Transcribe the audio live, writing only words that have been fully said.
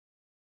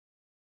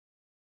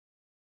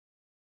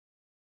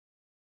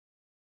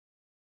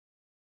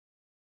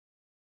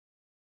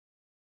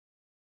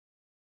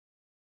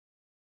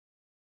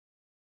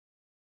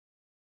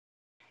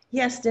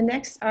Yes, the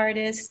next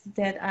artist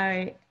that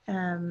I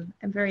am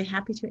very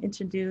happy to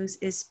introduce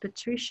is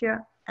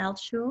Patricia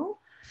Altschul.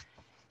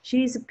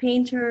 She's a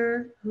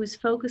painter who's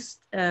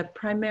focused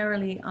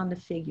primarily on the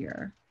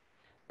figure.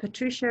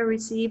 Patricia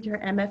received her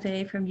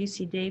MFA from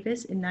UC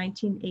Davis in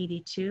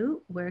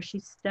 1982, where she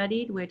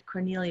studied with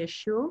Cornelia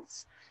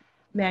Schultz,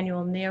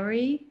 Manuel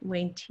Neri,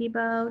 Wayne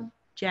Thiebaud,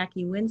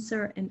 Jackie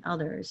Winsor, and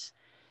others.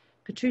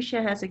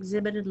 Patricia has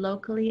exhibited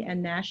locally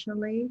and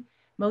nationally,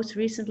 most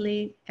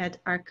recently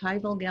at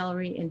Archival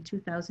Gallery in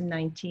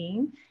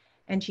 2019,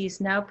 and she is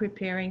now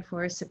preparing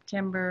for a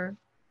September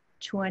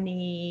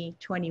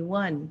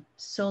 2021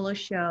 solo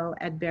show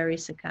at Barry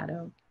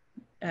Saccato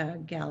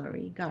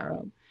Gallery,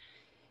 Garo.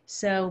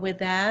 So with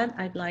that,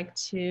 I'd like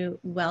to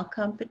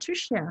welcome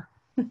Patricia.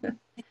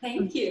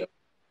 Thank you.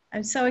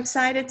 I'm so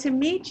excited to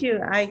meet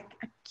you. I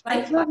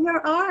love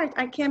your art.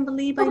 I can't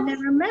believe I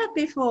never met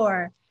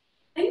before.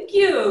 Thank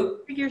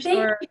you. Figures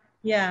are,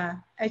 yeah,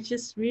 I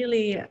just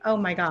really, oh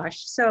my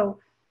gosh. So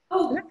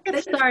let's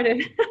get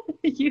started.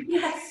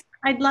 Yes.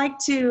 I'd like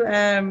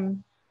to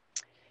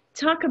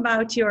talk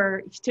about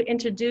to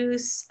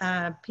introduce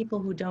people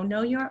who don't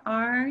know your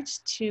art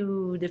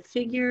to the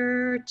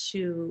figure,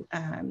 to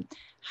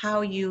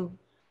how you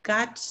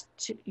got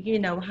to,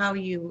 how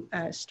you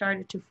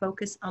started to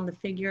focus on the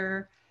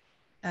figure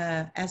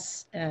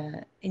as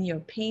in your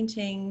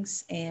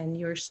paintings and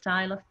your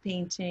style of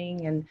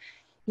painting, and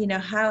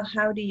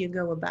how do you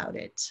go about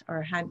it,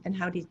 or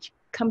how did you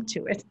come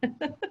to it?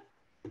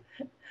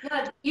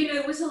 Yeah,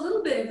 it was a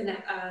little bit of an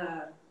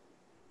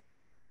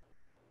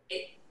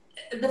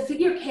the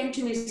figure came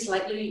to me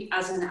slightly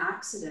as an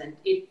accident.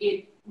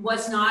 It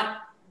was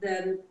not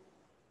the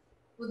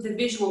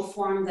visual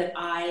form that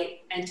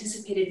I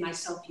anticipated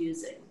myself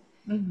using.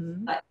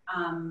 Mm-hmm. But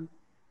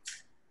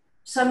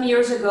some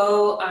years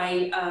ago,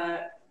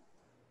 I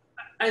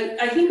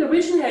think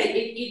originally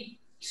it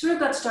sort of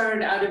got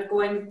started out of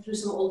going through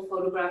some old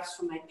photographs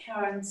from my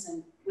parents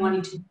and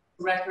wanting to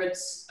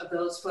records of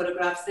those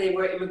photographs. They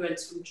were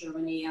immigrants from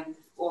Germany and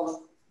all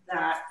of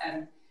that.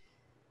 And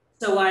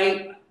so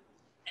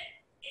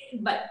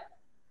but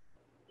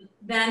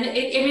then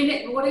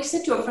what I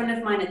said to a friend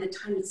of mine at the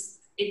time is,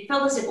 it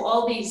felt as if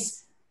all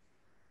these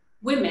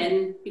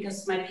women,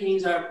 because my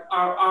paintings are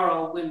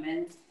all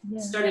women,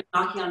 started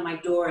knocking on my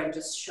door and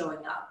just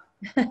showing up.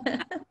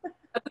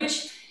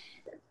 Which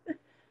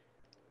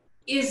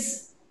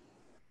is,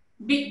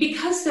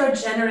 because they're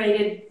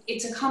generated,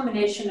 it's a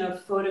combination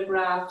of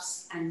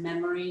photographs and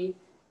memory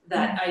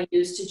that I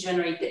use to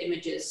generate the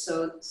images.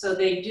 So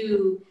they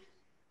do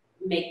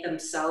make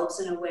themselves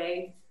in a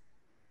way.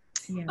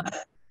 Yeah.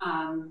 But,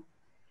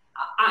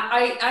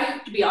 I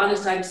have to be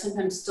honest, I'm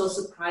sometimes still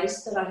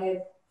surprised that I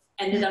have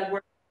ended up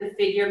working with the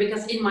figure,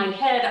 because in my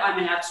head, I'm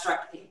an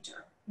abstract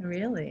painter.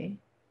 Really?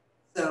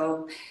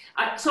 So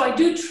I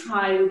do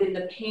try within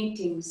the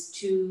paintings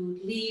to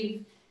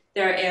leave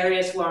there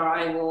areas where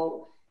I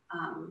will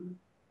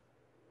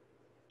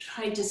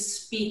try to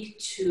speak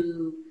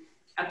to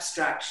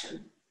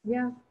abstraction.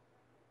 Yeah.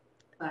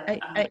 But,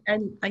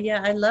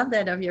 I love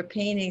that of your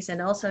paintings,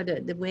 and also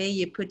the way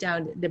you put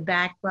down the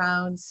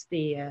backgrounds,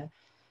 the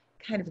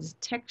kind of the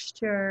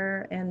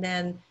texture, and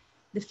then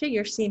the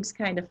figure seems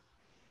kind of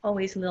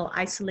always a little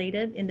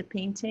isolated in the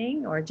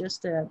painting, or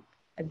just a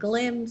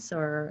glimpse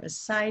or a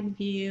side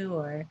view,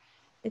 or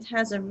it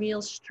has a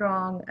real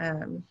strong,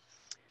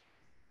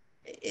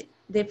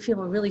 they feel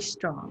really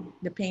strong.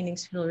 The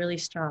paintings feel really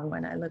strong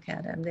when I look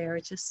at them. They're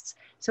just,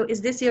 so is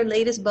this your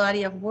latest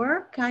body of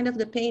work, kind of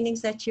the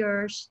paintings that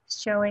you're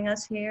showing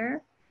us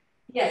here?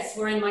 Yes,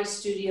 we're in my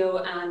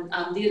studio, and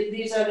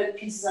these are the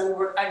pieces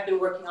I've been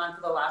working on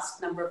for the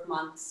last number of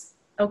months.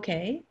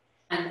 Okay.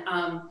 And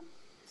I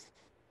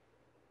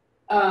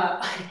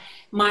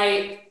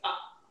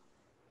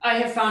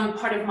have found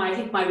part of I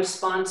think my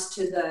response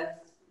to the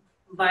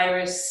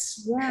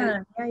virus.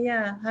 Yeah.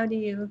 How do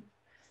you?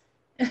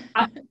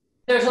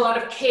 There's a lot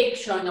of cake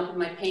showing up in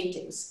my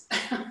paintings.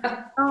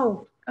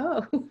 Oh.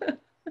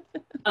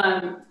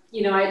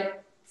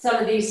 Some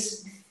of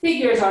these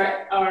figures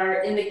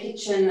are in the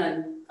kitchen,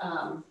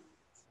 and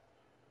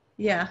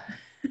yeah.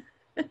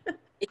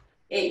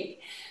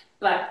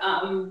 But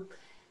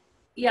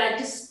yeah,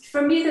 just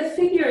for me, the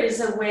figure is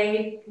a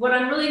way. What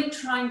I'm really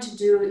trying to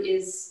do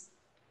is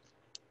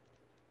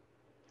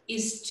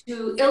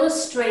to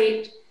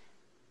illustrate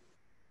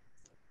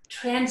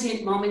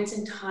transient moments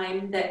in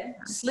time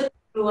that slip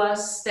through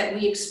us, that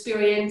we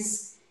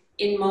experience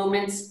in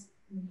moments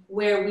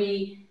where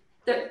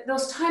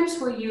those times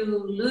where you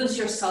lose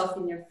yourself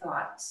in your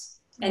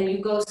thoughts and you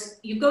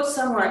go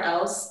somewhere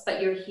else,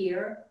 but you're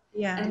here.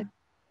 Yeah.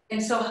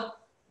 And so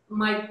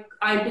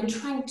I've been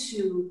trying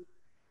to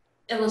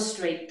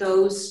illustrate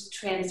those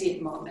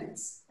transient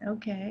moments.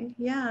 Okay.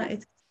 Yeah.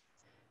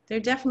 There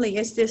definitely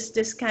is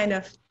this kind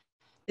of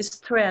this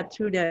thread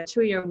through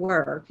your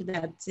work,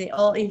 that they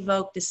all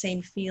evoke the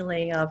same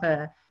feeling of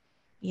a,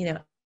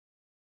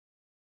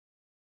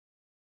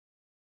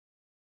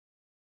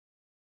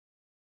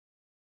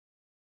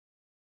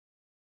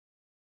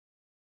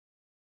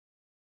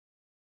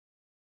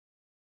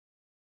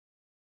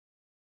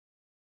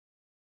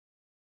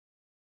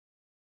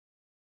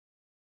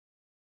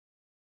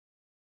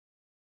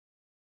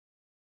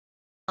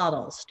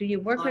 models. Do you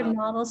work with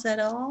models at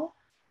all?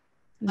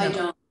 No. I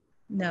don't.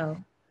 No.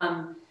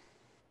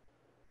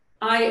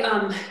 I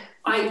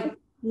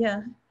Yeah.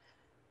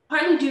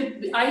 partly do,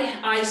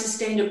 I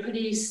sustained a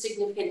pretty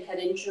significant head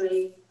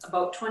injury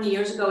about 20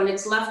 years ago, and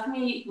it's left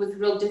me with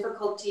real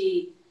difficulty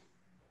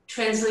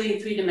translating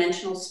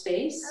three-dimensional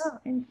space. Oh,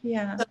 and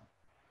yeah. So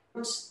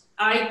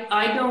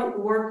I don't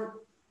work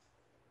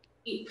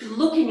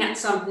looking at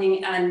something,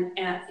 and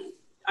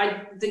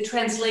the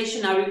translation,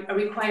 I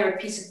require a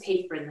piece of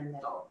paper in the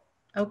middle.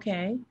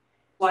 Okay.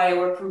 Why I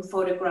work from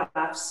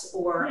photographs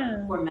or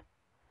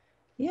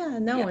yeah,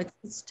 no, yeah.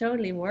 It's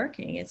totally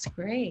working. It's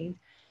great.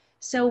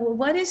 So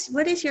what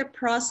is your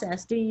process?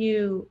 Do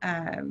you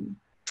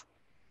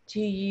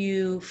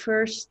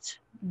first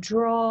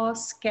draw,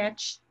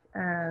 sketch?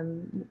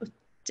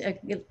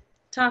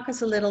 Talk us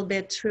a little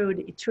bit through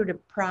the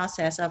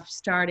process of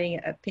starting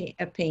a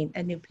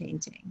new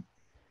painting.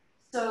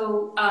 So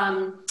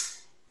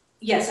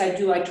yes, I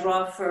do. I draw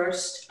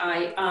first. I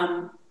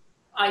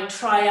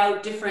try out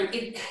different.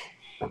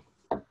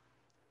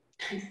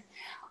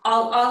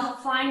 I'll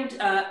find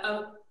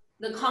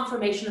the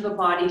conformation of a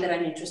body that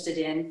I'm interested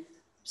in.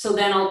 So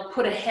then I'll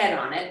put a head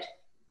on it,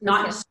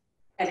 not just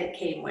the head it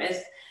came with.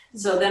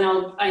 So then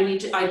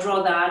I draw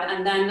that,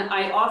 and then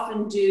I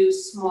often do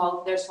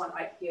small. There's one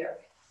right here.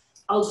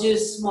 I'll do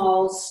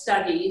small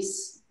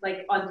studies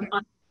like on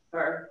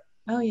paper.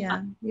 Oh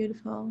yeah,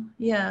 beautiful.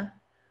 Yeah.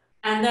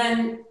 And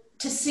then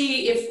to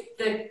see if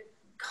the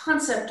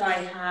concept I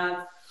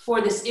have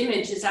for this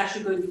image is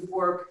actually going to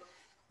work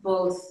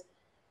both.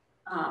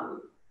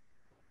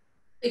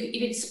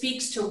 If it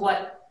speaks to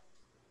what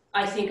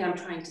I think I'm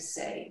trying to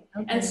say.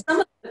 Okay. And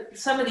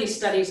some of these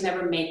studies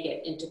never make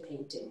it into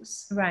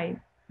paintings. Right,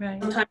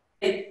 right. Sometimes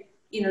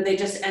they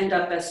just end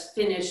up as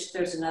finished.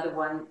 There's another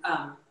one.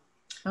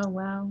 Oh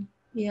wow,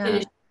 yeah.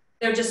 Finished.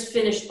 They're just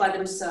finished by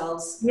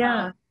themselves.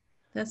 Yeah,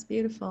 that's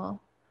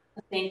beautiful.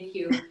 Thank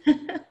you.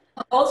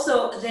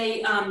 Also,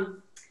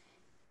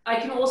 I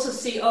can also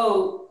see,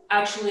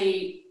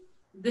 actually,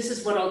 this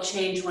is what I'll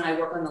change when I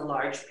work on the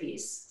large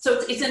piece.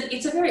 So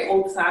it's a very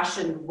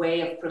old-fashioned way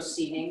of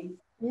proceeding.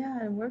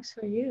 Yeah, it works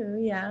for you,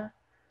 yeah.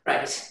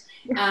 Right.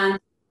 And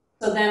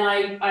so then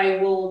I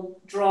will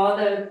draw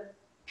the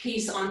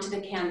piece onto the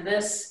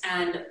canvas,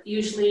 and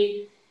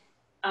usually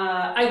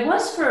I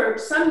was for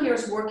some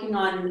years working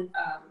on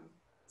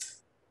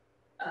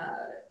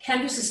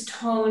canvases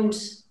toned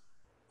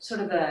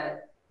sort of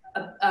a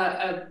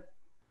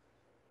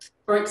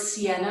burnt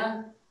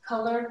sienna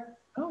color.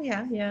 Oh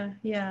yeah, yeah,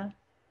 yeah.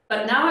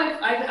 But now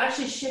I've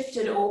actually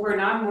shifted over.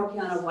 Now I'm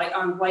working on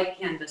white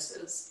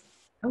canvases.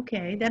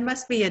 Okay, that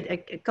must be a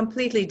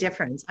completely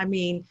different. I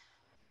mean,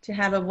 to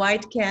have a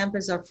white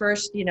canvas or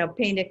first,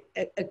 paint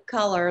a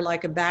color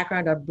like a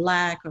background or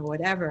black or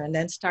whatever, and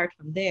then start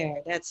from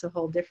there. That's a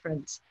whole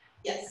different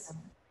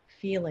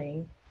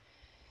feeling.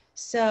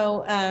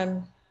 So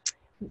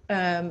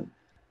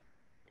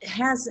how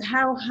has,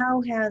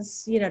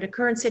 the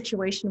current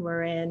situation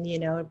we're in,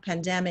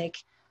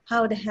 pandemic,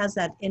 how has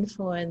that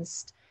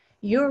influenced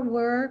your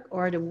work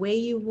or the way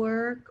you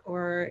work,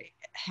 or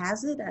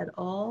has it at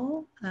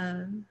all?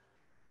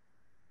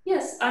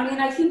 Yes, I mean,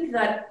 I think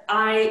that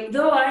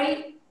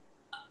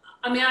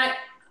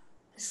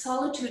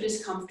solitude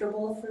is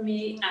comfortable for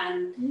me,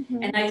 and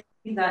I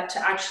think that to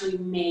actually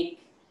make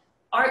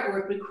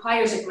artwork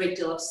requires a great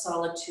deal of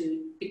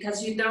solitude,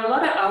 because there are a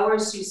lot of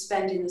hours you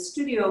spend in the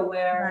studio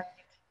where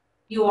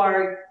you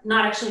are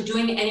not actually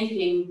doing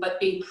anything but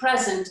being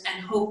present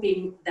and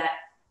hoping that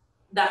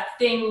that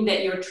thing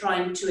that you're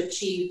trying to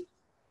achieve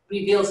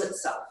reveals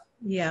itself.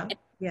 Yeah.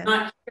 Yeah.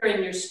 Not here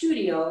in your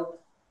studio,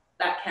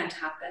 that can't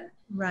happen.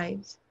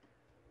 Right.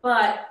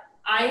 But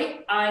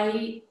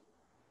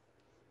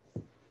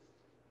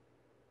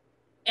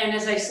and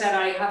as I said,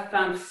 I have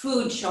found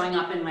food showing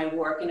up in my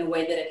work in a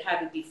way that it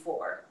hadn't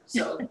before.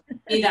 So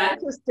see that,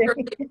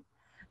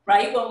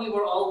 right? When we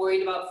were all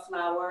worried about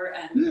flour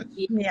and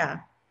heat,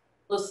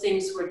 those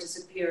things were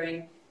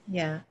disappearing.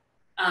 Yeah.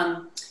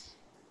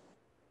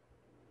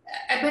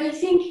 But I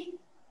think,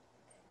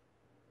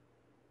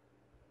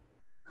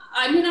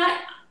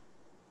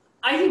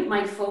 I think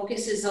my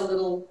focus is a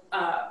little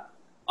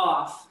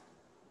off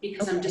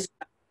because I'm just.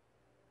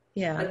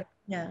 Yeah,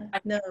 yeah.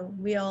 No,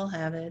 we all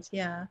have it.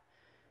 Yeah.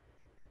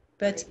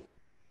 But,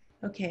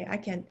 okay, I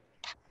can.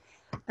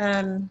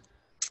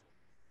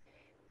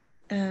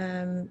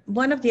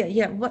 One of the,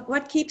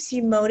 what keeps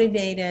you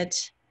motivated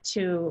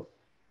to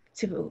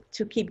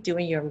keep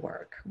doing your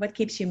work? What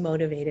keeps you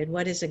motivated?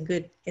 What is a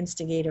good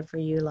instigator for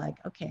you? Like,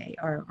 okay,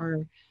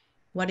 or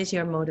what is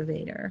your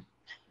motivator?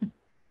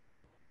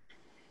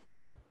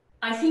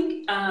 I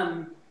think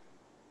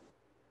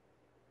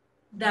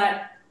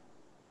that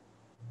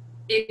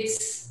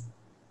it's.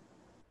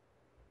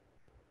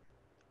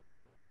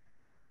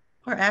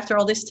 Or after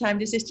all this time,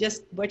 this is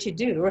just what you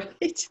do,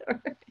 right?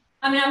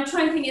 I mean, I'm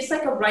trying to think. It's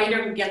like a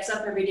writer who gets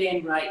up every day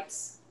and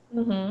writes.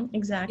 Mm-hmm,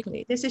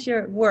 exactly. This is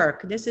your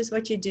work. This is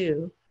what you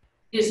do.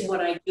 Is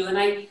what I do, and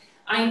I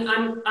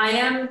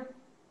am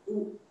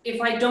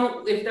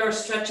if there are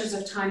stretches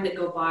of time that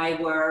go by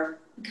where,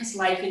 because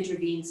life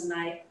intervenes and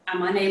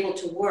I'm unable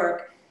to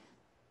work,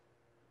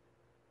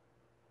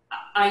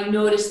 I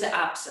notice the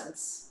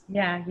absence.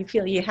 Yeah, you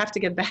feel you have to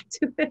get back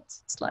to it.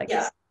 It's like,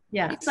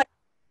 yeah. It's like,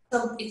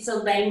 it's a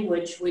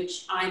language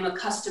which I'm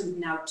accustomed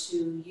now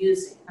to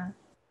using.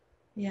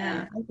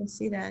 Yeah, I can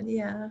see that,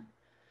 yeah.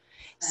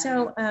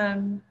 So,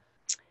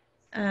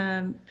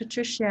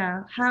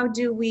 Patricia, how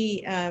do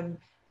we,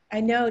 I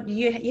know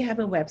you have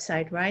a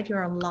website, right?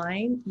 You're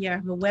online, you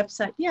have a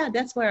website. Yeah,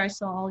 that's where I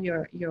saw all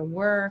your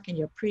work and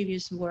your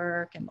previous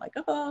work, and like,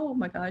 oh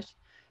my gosh,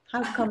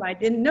 how come I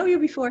didn't know you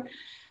before?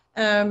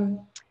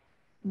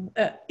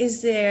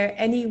 Is there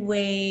any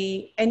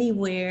way,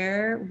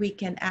 anywhere we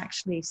can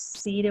actually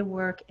see the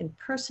work in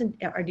person,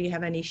 or do you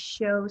have any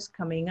shows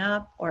coming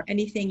up or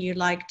anything you'd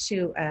like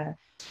to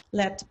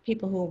let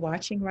people who are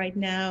watching right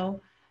now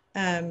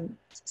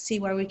see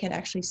where we can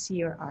actually see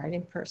your art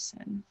in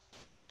person,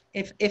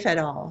 if at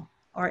all,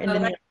 or in the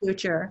near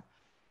future?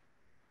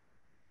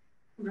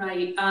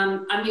 Right.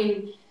 I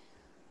mean,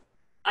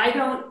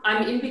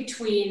 I'm in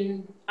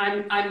between,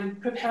 I'm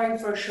preparing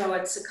for a show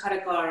at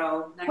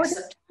Sakatagaro next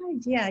September.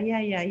 Right.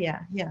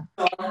 Yeah.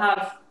 So I'll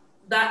have,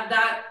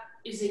 that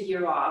is a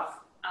year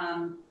off.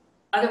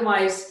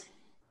 Otherwise,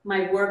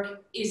 my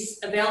work is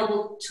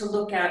available to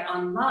look at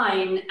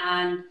online,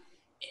 and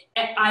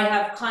I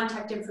have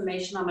contact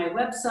information on my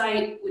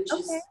website, which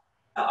is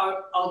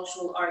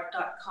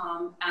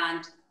altschullart.com,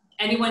 and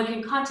anyone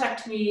can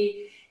contact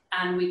me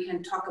and we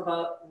can talk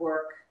about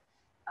work.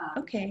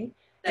 Okay.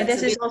 And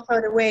this is also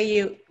the way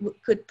you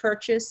could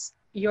purchase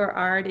your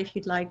art if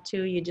you'd like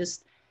to.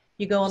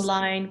 You go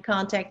online,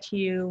 contact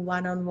you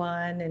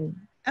one-on-one, and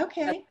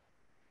okay.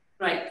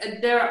 Right.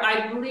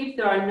 I believe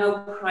there are no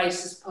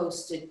prices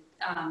posted.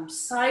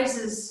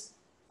 Sizes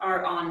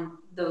are on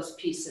those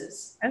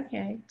pieces.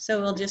 Okay. So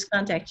we'll just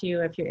contact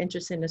you if you're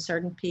interested in a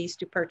certain piece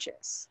to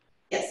purchase.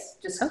 Yes,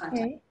 just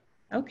contact.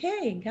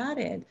 Okay, got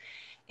it.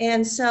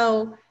 And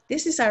so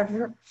this is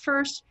our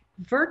first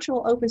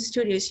virtual open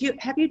studios.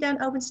 Have you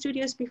done open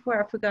studios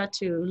before? I forgot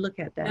to look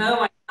at that.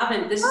 No, I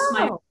haven't. This is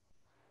my,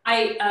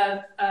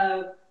 I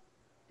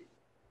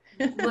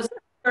was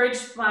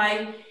encouraged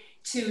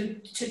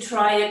to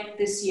try it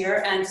this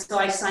year, and so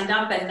I signed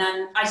up, and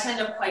then I signed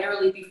up quite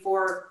early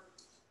before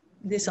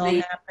this all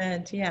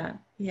happened. Yeah.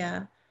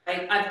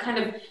 I've kind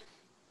of,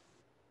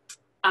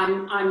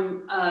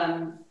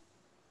 I'm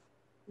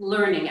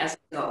learning as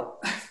I go.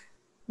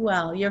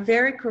 Well, you're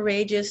very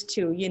courageous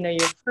too. You know,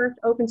 your first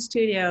open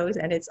studios,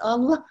 and it's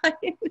online,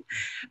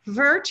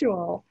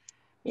 virtual.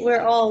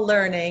 We're all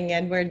learning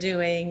and we're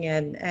doing,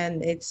 and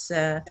it's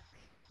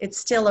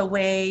still a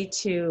way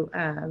to,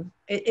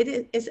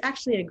 it is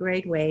actually a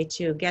great way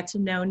to get to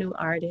know new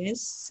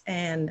artists.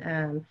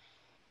 And,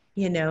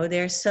 you know,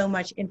 there's so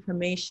much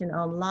information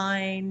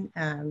online.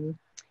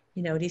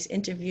 You know, these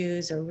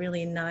interviews are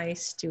really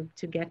nice to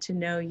get to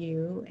know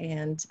you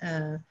and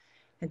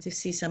to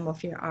see some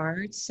of your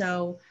art.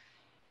 So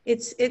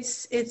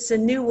it's a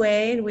new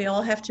way, and we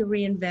all have to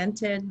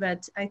reinvent it.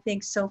 But I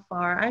think so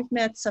far I've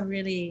met some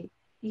really,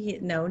 you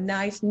know,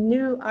 nice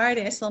new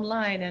artists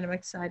online, and I'm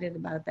excited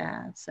about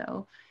that.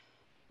 So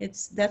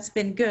that's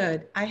been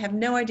good. I have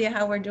no idea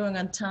how we're doing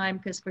on time,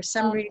 because for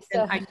some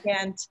reason I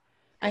can't.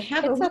 I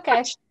have it's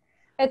okay.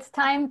 It's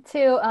time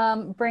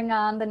to bring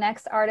on the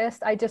next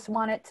artist. I just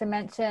wanted to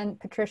mention,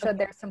 Patricia,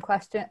 there's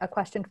a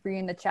question for you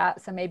in the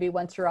chat. So maybe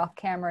once you're off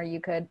camera,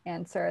 you could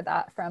answer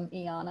that from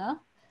Iana.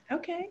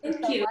 Okay.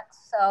 Thank you.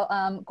 So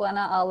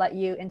Gwenna, I'll let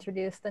you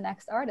introduce the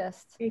next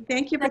artist. Okay,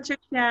 thank you,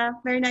 Patricia.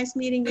 Very nice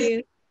meeting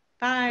you.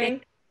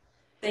 Bye.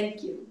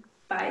 Thank you.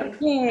 Bye.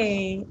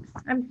 Okay.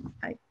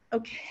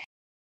 Okay.